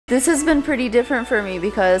This has been pretty different for me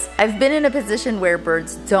because I've been in a position where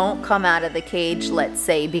birds don't come out of the cage, let's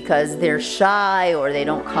say, because they're shy or they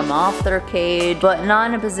don't come off their cage, but not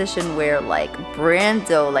in a position where like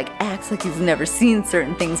Brando like acts like he's never seen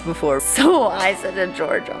certain things before. So I said to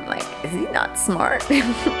George, I'm like, is he not smart?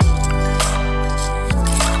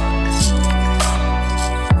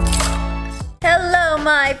 Hello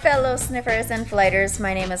my fellow sniffers and flighters,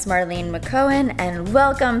 my name is Marlene McCohen and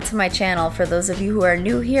welcome to my channel. For those of you who are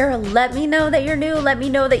new here, let me know that you're new, let me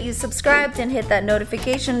know that you subscribed and hit that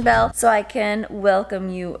notification bell so I can welcome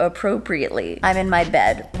you appropriately. I'm in my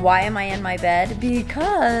bed. Why am I in my bed?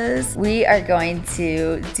 Because we are going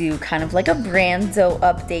to do kind of like a Brando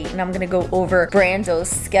update and I'm gonna go over Brando's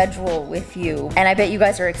schedule with you. And I bet you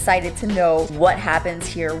guys are excited to know what happens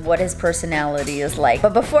here, what his personality is like.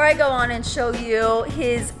 But before I go on and show you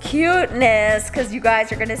his cuteness, because you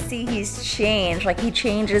guys are gonna see he's changed. Like, he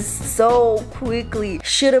changes so quickly.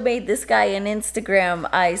 Should have made this guy an Instagram,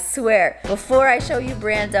 I swear. Before I show you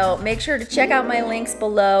Brando, make sure to check out my links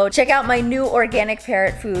below. Check out my new organic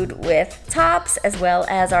parrot food with tops, as well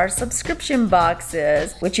as our subscription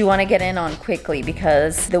boxes, which you want to get in on quickly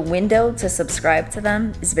because the window to subscribe to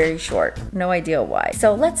them is very short. No idea why.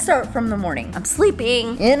 So let's start from the morning. I'm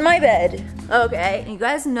sleeping in my bed. Okay, you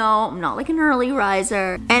guys know I'm not like an early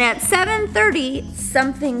riser. And at 7:30,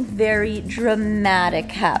 something very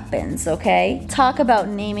dramatic happens, okay? Talk about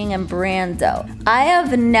naming and Brando. I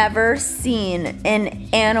have never seen an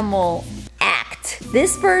animal act.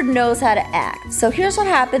 This bird knows how to act. So here's what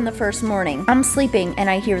happened the first morning. I'm sleeping and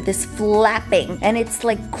I hear this flapping and it's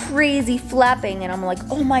like crazy flapping and I'm like,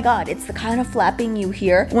 oh my God, it's the kind of flapping you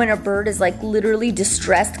hear when a bird is like literally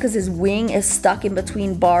distressed because his wing is stuck in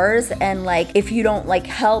between bars and like if you don't like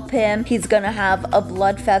help him, he's gonna have a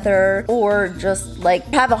blood feather or just like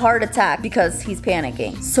have a heart attack because he's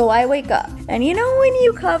panicking. So I wake up and you know when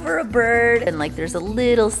you cover a bird and like there's a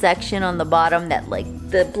little section on the bottom that like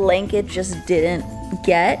the blanket just didn't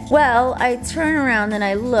get? Well, I turn around and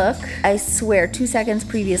I look. I swear 2 seconds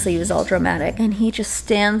previously he was all dramatic and he just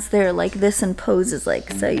stands there like this and poses like,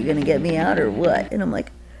 so you gonna get me out or what? And I'm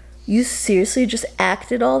like, you seriously just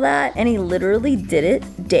acted all that? And he literally did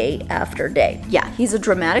it day after day. Yeah, he's a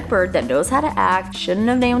dramatic bird that knows how to act. Shouldn't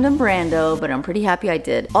have named him Brando, but I'm pretty happy I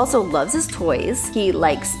did. Also loves his toys. He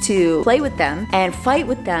likes to play with them and fight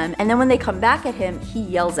with them. And then when they come back at him, he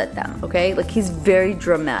yells at them, okay? Like he's very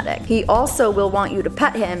dramatic. He also will want you to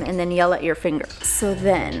pet him and then yell at your finger. So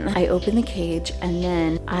then I open the cage and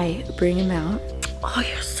then I bring him out. Oh,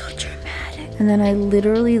 you're so dramatic. And then I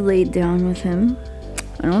literally laid down with him.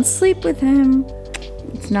 I don't sleep with him.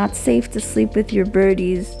 It's not safe to sleep with your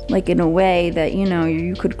birdies, like in a way that, you know,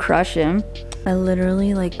 you could crush him. I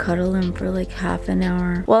literally like cuddle him for like half an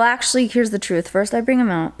hour. Well, actually, here's the truth. First, I bring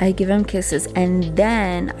him out, I give him kisses, and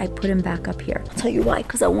then I put him back up here. I'll tell you why,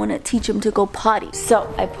 because I want to teach him to go potty.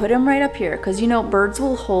 So I put him right up here, because you know, birds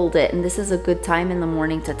will hold it, and this is a good time in the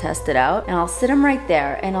morning to test it out. And I'll sit him right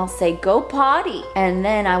there, and I'll say, go potty. And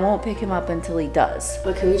then I won't pick him up until he does.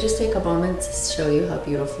 But can we just take a moment to show you how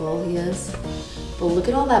beautiful he is? But look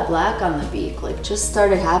at all that black on the beak, like just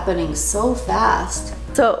started happening so fast.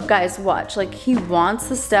 So guys, watch, like he wants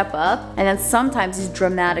to step up and then sometimes he's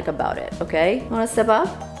dramatic about it, okay? Wanna step up?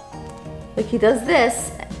 Like he does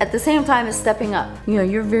this at the same time as stepping up. You know,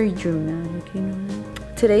 you're very dramatic, you know?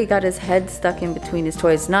 Today he got his head stuck in between his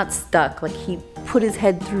toys. Not stuck, like he put his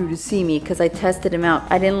head through to see me because I tested him out.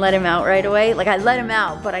 I didn't let him out right away. Like I let him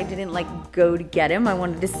out, but I didn't like go to get him. I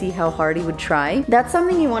wanted to see how hard he would try. That's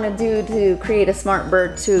something you wanna do to create a smart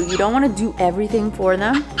bird too. You don't wanna do everything for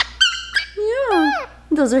them. Yeah.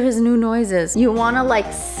 Those are his new noises. You wanna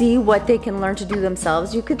like see what they can learn to do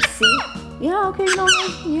themselves. You could see. Yeah, okay, you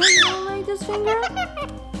don't like this finger?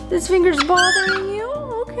 This finger's bothering you?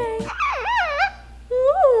 Okay.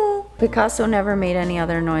 Ooh. Picasso never made any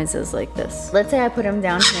other noises like this. Let's say I put him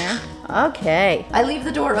down here. Okay. I leave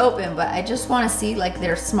the door open, but I just want to see like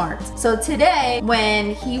they're smart. So today,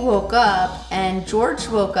 when he woke up and George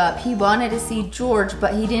woke up, he wanted to see George,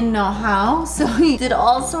 but he didn't know how. So he did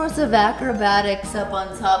all sorts of acrobatics up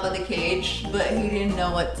on top of the cage, but he didn't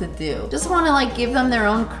know what to do. Just want to like give them their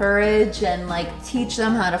own courage and like teach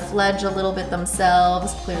them how to fledge a little bit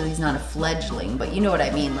themselves. Clearly he's not a fledgling, but you know what I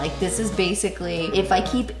mean. Like this is basically, if I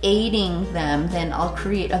keep aiding them, then I'll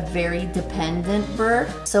create a very dependent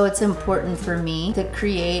bird. So it's important for me to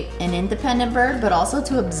create an independent bird, but also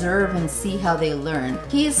to observe and see how they learn.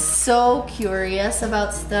 He's so curious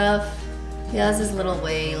about stuff. He has his little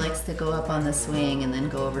way. He likes to go up on the swing and then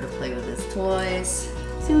go over to play with his toys.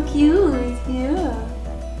 So cute, yeah.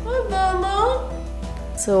 Hi, Mama.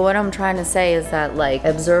 So what I'm trying to say is that, like,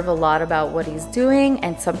 observe a lot about what he's doing,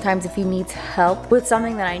 and sometimes if he needs help with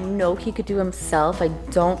something that I know he could do himself, I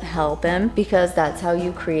don't help him, because that's how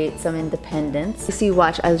you create some independence. You see,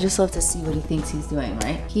 watch, I just love to see what he thinks he's doing,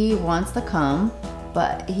 right? He wants to come,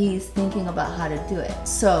 but he's thinking about how to do it.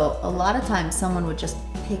 So a lot of times someone would just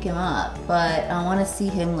pick him up, but I want to see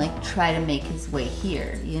him like try to make his way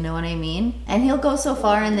here, you know what I mean? And he'll go so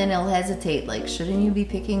far and then he'll hesitate, like, shouldn't you be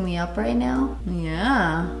picking me up right now?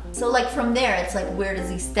 Yeah. So like from there, it's like, where does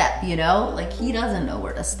he step, you know? Like, he doesn't know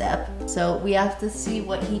where to step. So we have to see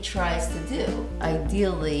what he tries to do.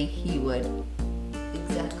 Ideally, he would,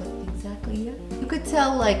 exactly, yeah. You could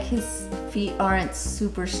tell like his feet aren't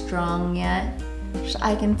super strong yet.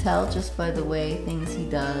 I can tell just by the way things he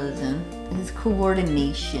does, and his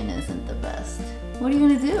coordination isn't the best. What are you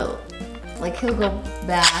gonna do? Like, he'll go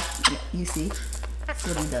back. Yeah, you see? That's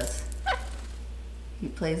what he does. He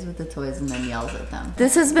plays with the toys and then yells at them.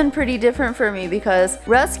 This has been pretty different for me because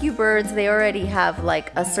rescue birds, they already have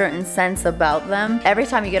like a certain sense about them. Every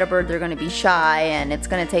time you get a bird, they're gonna be shy and it's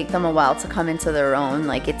gonna take them a while to come into their own.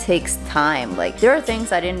 Like, it takes time. Like, there are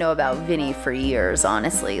things I didn't know about Vinny for years,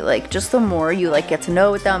 honestly. Like, just the more you like get to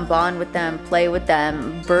know with them, bond with them, play with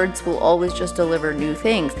them, birds will always just deliver new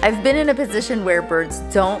things. I've been in a position where birds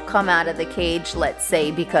don't come out of the cage, let's say,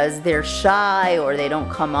 because they're shy or they don't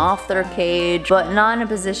come off their cage, but not in a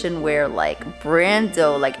position where like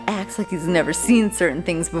Brando like acts like he's never seen certain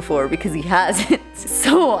things before because he hasn't.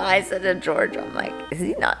 So I said to George, I'm like, is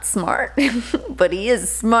he not smart? But he is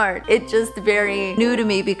smart. It's just very new to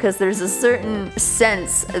me because there's a certain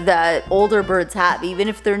sense that older birds have, even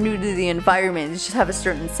if they're new to the environment. They just have a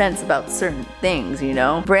certain sense about certain things, you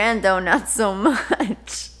know? Brando, not so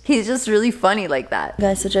much. He's just really funny like that.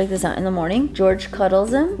 Guys, so check this out. In the morning, George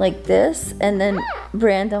cuddles him like this, and then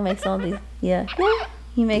Brando makes all these, yeah.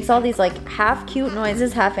 He makes all these like half cute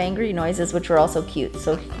noises, half angry noises, which are also cute.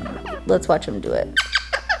 So let's watch him do it.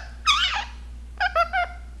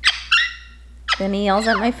 Then he yells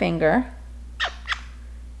at my finger.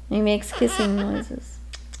 He makes kissing noises.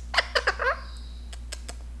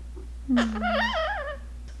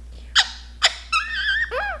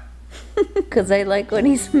 Because I like when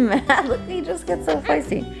he's mad. Look, he just gets so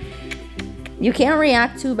feisty. You can't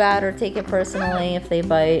react too bad or take it personally if they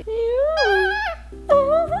bite.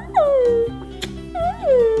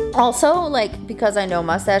 Also, like, because I know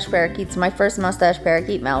mustache parakeets, my first mustache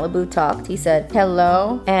parakeet, Malibu, talked. He said,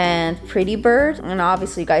 hello, and pretty bird. And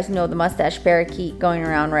obviously you guys know the mustache parakeet going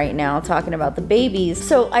around right now talking about the babies.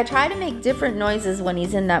 So I try to make different noises when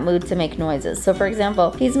he's in that mood to make noises. So for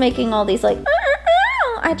example, he's making all these like,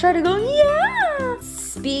 I try to go, yeah,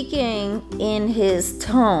 speaking in his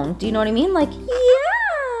tone. Do you know what I mean? Like,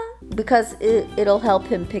 yeah, because it'll help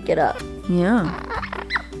him pick it up. Yeah.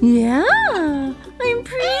 Yeah, I'm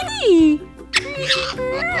pretty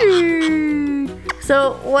bird.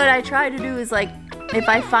 So what I try to do is like, if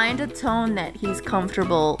I find a tone that he's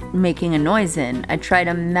comfortable making a noise in, I try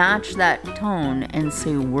to match that tone and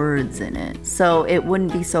say words in it. So it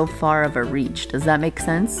wouldn't be so far of a reach. Does that make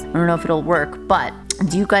sense? I don't know if it'll work, but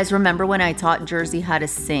do you guys remember when I taught Jersey how to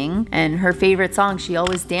sing? And her favorite song, she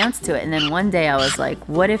always danced to it. And then one day I was like,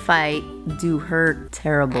 what if I do her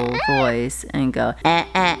terrible voice and go,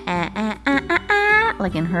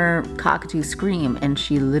 like in her cockatoo scream, and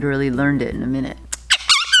she literally learned it in a minute.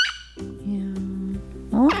 Yeah.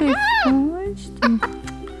 Okay, feisty.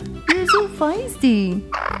 You're so feisty.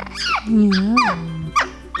 Yeah.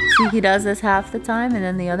 See, he does this half the time, and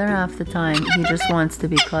then the other half the time, he just wants to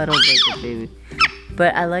be cuddled like a baby.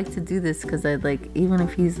 But I like to do this because I like, even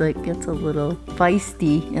if he's like gets a little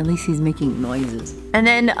feisty, at least he's making noises. And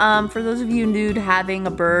then for those of you new to having a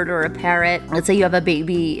bird or a parrot, let's say you have a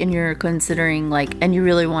baby and you're considering like, and you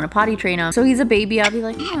really want to potty train him. So he's a baby, I'll be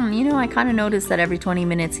like, you know, I kind of noticed that every 20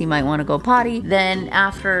 minutes he might want to go potty. Then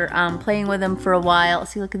after playing with him for a while,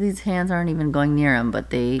 see, look at these hands aren't even going near him,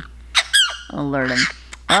 but they alert him.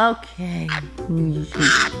 Okay.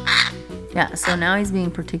 Yeah, so now he's being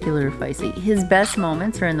particularly feisty. His best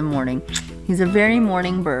moments are in the morning. He's a very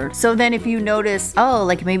morning bird. So then if you notice, oh,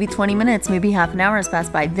 like maybe 20 minutes, maybe half an hour has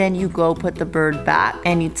passed by, then you go put the bird back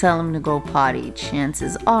and you tell him to go potty.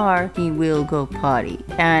 Chances are he will go potty.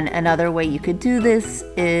 And another way you could do this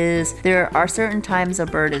is there are certain times a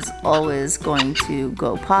bird is always going to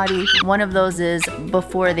go potty. One of those is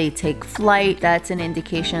before they take flight. That's an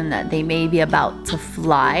indication that they may be about to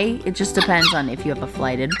fly. It just depends on if you have a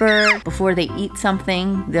flighted bird. Before they eat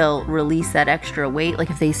something, they'll release that extra weight. Like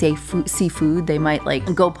if they see food food. They might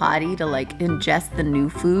like go potty to like ingest the new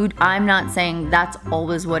food. I'm not saying that's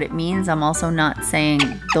always what it means. I'm also not saying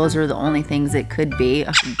those are the only things it could be.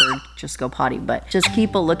 A bird just go potty, but just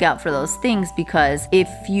keep a lookout for those things, because if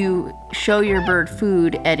you show your bird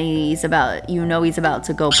food and he's about, you know he's about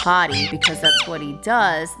to go potty because that's what he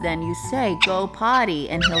does, then you say go potty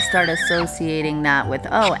and he'll start associating that with,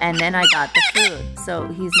 oh, and then I got the food. So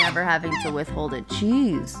he's never having to withhold it.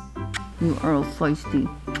 Jeez, you are feisty.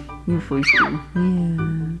 You're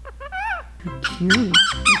feisty. Yeah. Cute.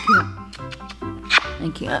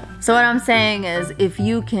 Thank you. So what I'm saying is, if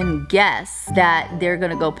you can guess that they're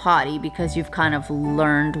gonna go potty because you've kind of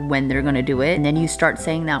learned when they're gonna do it, and then you start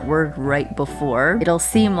saying that word right before, it'll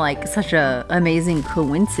seem like such a amazing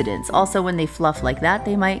coincidence. Also, when they fluff like that,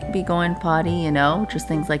 they might be going potty, you know, just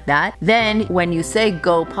things like that. Then when you say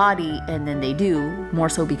go potty and then they do, more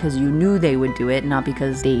so because you knew they would do it, not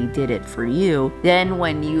because they did it for you, then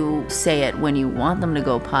when you say it when you want them to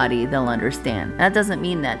go potty, they'll understand. That doesn't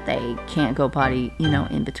mean that they can't go potty, you know,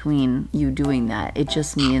 in between you doing that. It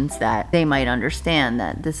just means that they might understand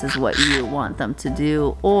that this is what you want them to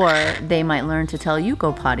do, or they might learn to tell you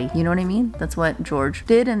go potty. You know what I mean? That's what George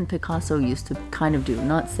did, and Picasso used to kind of do.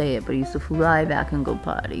 Not say it, but he used to fly back and go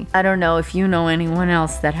potty. I don't know if you know anyone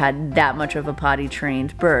else that had that much of a potty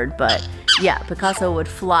trained bird, but yeah, Picasso would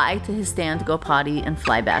fly to his stand to go potty and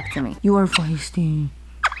fly back to me. You are feisty.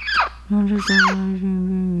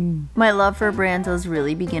 My love for Brando's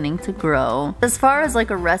really beginning to grow. As far as like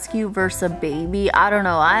a rescue versus a baby, I don't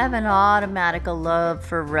know. I have an automatic love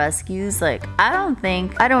for rescues. Like, I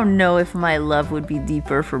don't know if my love would be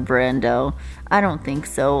deeper for Brando. I don't think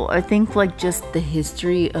so. I think like just the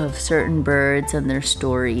history of certain birds and their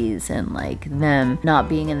stories and like them not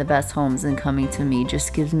being in the best homes and coming to me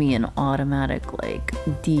just gives me an automatic like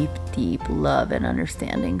deep love and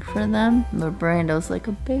understanding for them. But Brando's like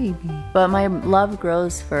a baby. But my love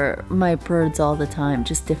grows for my birds all the time.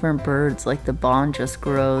 Just different birds. Like the bond just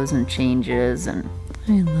grows and changes, and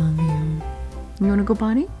I love you. You wanna go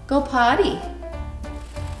potty? Go potty.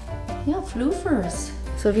 Yeah, floofers.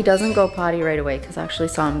 So if he doesn't go potty right away, because I actually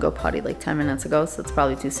saw him go potty like 10 minutes ago, so it's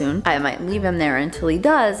probably too soon, I might leave him there until he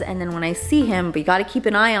does, and then when I see him, but you gotta keep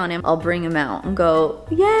an eye on him, I'll bring him out and go,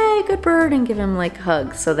 yay, good bird, and give him like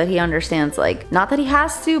hugs so that he understands, like, not that he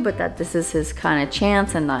has to, but that this is his kind of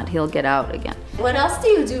chance and that he'll get out again. What else do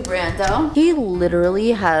you do, Brando? He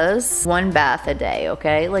literally has 1 bath a day,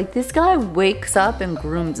 okay? Like, this guy wakes up and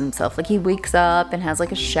grooms himself. Like, he wakes up and has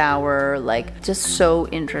like a shower, like, just so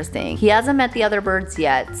interesting. He hasn't met the other birds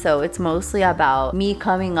yet, so it's mostly about me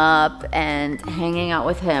coming up and hanging out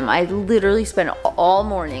with him. I literally spend all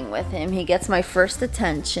morning with him. He gets my first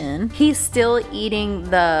attention. He's still eating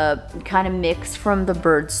the kind of mix from the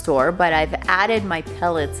bird store, but I've added my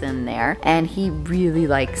pellets in there and he really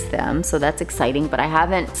likes them, so that's exciting, but I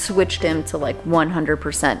haven't switched him to like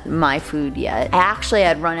 100% my food yet. I actually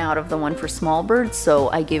had run out of the one for small birds, so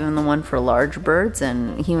I gave him the one for large birds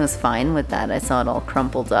and he was fine with that. I saw it all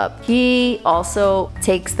crumpled up. He also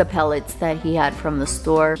takes the pellets that he had from the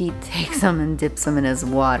store. He takes them and dips them in his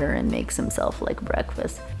water and makes himself like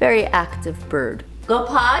breakfast. Very active bird. Go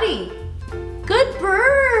potty. Good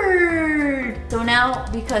bird. So now,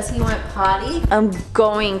 because he went potty, I'm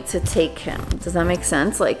going to take him. Does that make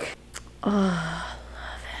sense? Like, oh, I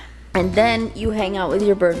love him. And then you hang out with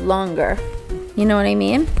your bird longer. You know what I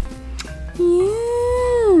mean? Yeah.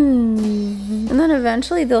 And then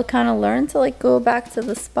eventually they'll kind of learn to like go back to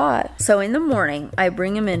the spot. So in the morning, I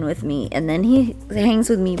bring him in with me and then he hangs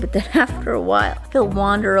with me, but then after a while, he'll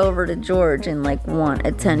wander over to George and like want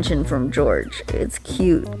attention from George. It's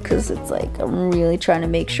cute because it's like, I'm really trying to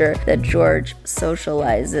make sure that George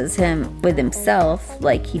socializes him with himself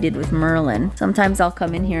like he did with Merlin. Sometimes I'll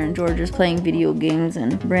come in here and George is playing video games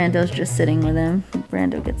and Brando's just sitting with him.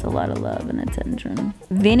 Brando gets a lot of love and attention.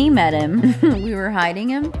 Vinny met him. We were hiding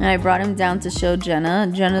him and I brought him down to show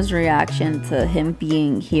Jenna's reaction to him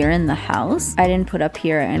being here in the house. I didn't put up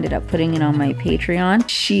here, I ended up putting it on my Patreon.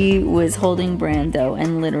 She was holding Brando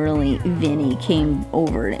and literally Vinny came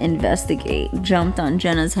over to investigate, jumped on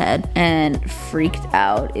Jenna's head and freaked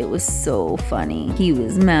out. It was so funny. He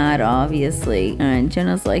was mad, obviously, and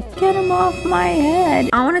Jenna's like, get him off my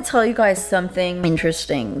head. I want to tell you guys something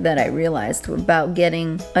interesting that I realized about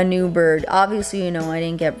getting a new bird. Obviously, you know, I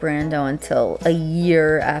didn't get Brando until a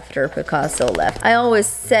year after Picasso left. I always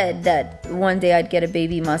said that one day I'd get a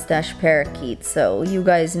baby mustache parakeet, so you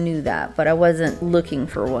guys knew that, but I wasn't looking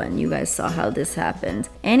for one. You guys saw how this happened.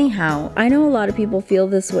 Anyhow, I know a lot of people feel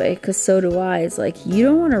this way, because so do I. It's like, you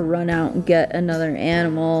don't want to run out and get another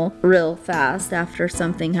animal real fast after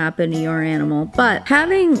something happened to your animal, but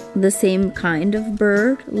having the same kind of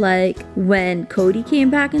bird, like when Cody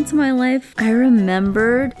came back into my life, I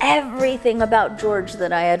remembered everything about George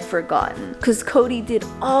that I had forgotten, because Cody did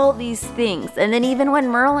all these things. And then even when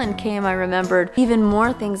Merlin came, I remembered even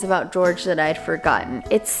more things about George that I'd forgotten.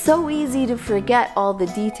 It's so easy to forget all the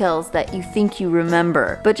details that you think you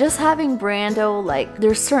remember, but just having Brando, like,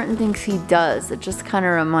 there's certain things he does that just kind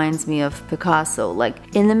of reminds me of Picasso.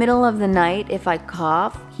 Like, in the middle of the night, if I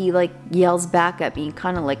cough, he like yells back at me,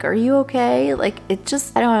 kind of like, are you okay? Like, it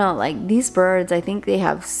just, I don't know, like, these birds, I think they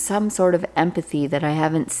have some sort of empathy that I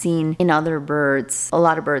haven't seen in other birds. A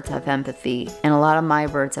lot of birds have empathy, and a lot of my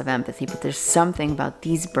birds have empathy, but there's something about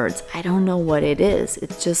these birds, I don't know what it is.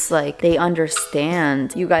 It's just like, they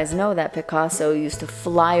understand. You guys know that Picasso used to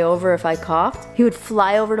fly over if I coughed. He would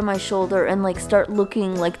fly over to my shoulder and like start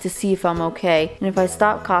looking like to see if I'm okay. And if I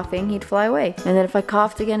stopped coughing, he'd fly away. And then if I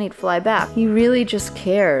coughed again, he'd fly back. He really just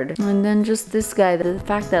cared. And then just this guy, the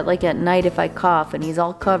fact that like at night if I cough and he's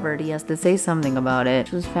all covered, he has to say something about it,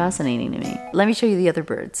 which was fascinating to me. Let me show you the other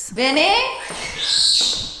birds. Vinny?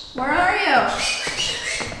 Where are you?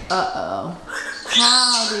 Uh-oh.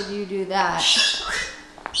 How did you do that?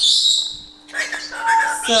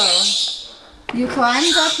 So, you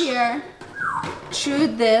climbed up here,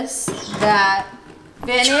 chewed this, that.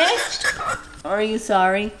 Vinny? Or are you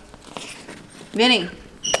sorry? Vinny?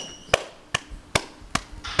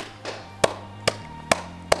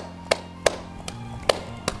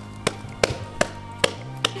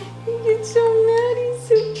 So mad, he's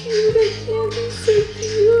so cute. I can't, he's so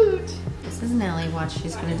cute. This is Nellie. Watch,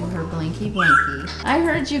 she's gonna do her blinky blinky. I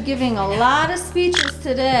heard you giving a lot of speeches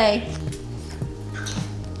today.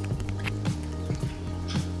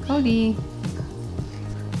 Cody.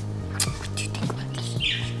 What do you think about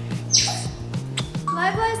this?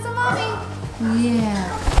 Bye-bye to mommy.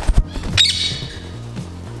 Yeah.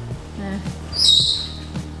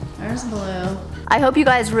 There's Blue. I hope you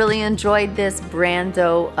guys really enjoyed this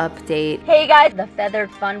Brando update. Hey guys, the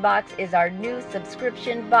Feathered Fun Box is our new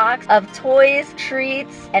subscription box of toys,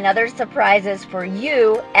 treats, and other surprises for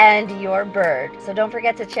you and your bird. So don't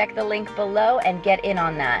forget to check the link below and get in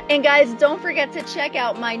on that. And guys, don't forget to check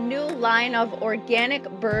out my new line of organic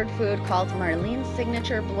bird food called Marlene's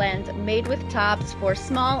Signature Blend, made with tops for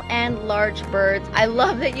small and large birds. I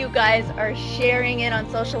love that you guys are sharing it on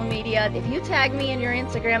social media. If you tag me in your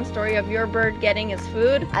Instagram story of your bird getting his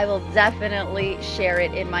food, I will definitely share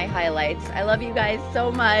it in my highlights. I love you guys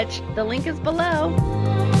so much. The link is below.